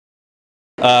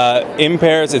In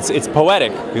Paris, it's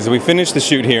poetic because we finished the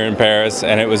shoot here in Paris,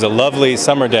 and it was a lovely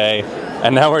summer day,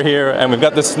 and now we're here, and we've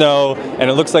got the snow, and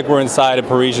it looks like we're inside a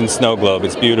Parisian snow globe.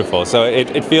 It's beautiful, so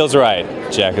it feels right.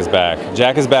 Jack is back.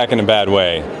 Jack is back in a bad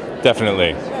way,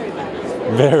 definitely.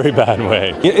 Very bad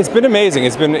way. It's been amazing.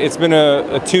 It's been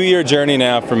a 2-year journey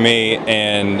now for me,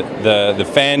 and the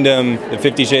fandom, the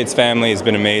 50 Shades family has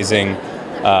been amazing.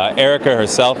 Erica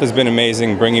herself has been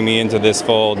amazing, bringing me into this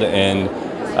fold, and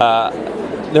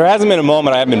there hasn't been a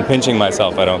moment I haven't been pinching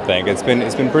myself. I don't think it's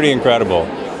been pretty incredible.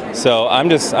 So I'm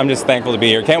just thankful to be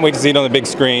here. Can't wait to see it on the big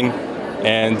screen,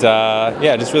 and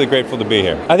yeah, just really grateful to be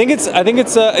here. I think it's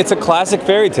a classic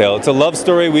fairy tale. It's a love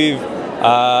story we've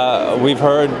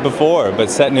heard before, but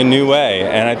set in a new way.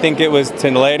 And I think it was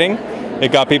titillating.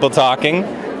 It got people talking,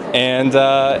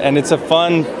 and it's a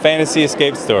fun fantasy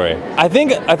escape story. I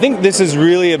think this is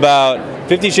really about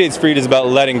 50 Shades Freed is about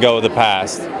letting go of the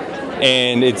past.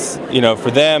 And it's, for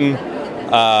them,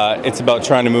 it's about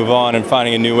trying to move on and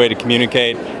finding a new way to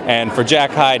communicate. And for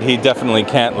Jack Hyde, he definitely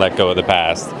can't let go of the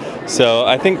past. So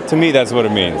I think, to me, that's what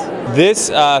it means. This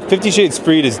 50 Shades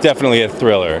Freed is definitely a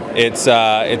thriller. It's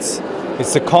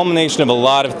the culmination of a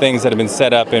lot of things that have been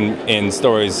set up in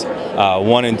stories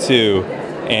 1 and 2.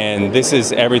 And this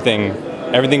is everything.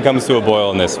 Everything comes to a boil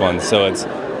in this one. So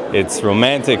it's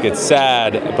romantic, it's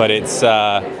sad, but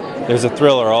there's a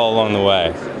thriller all along the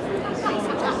way.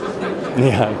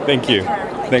 Yeah, thank you.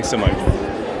 Thanks so much.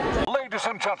 Ladies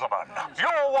and gentlemen,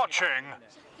 you're watching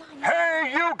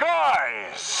Hey You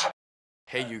Guys!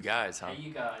 Hey You Guys, huh? Hey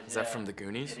You Guys. Is that from the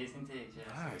Goonies? It is indeed,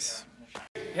 yeah. Nice.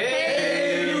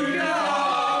 Hey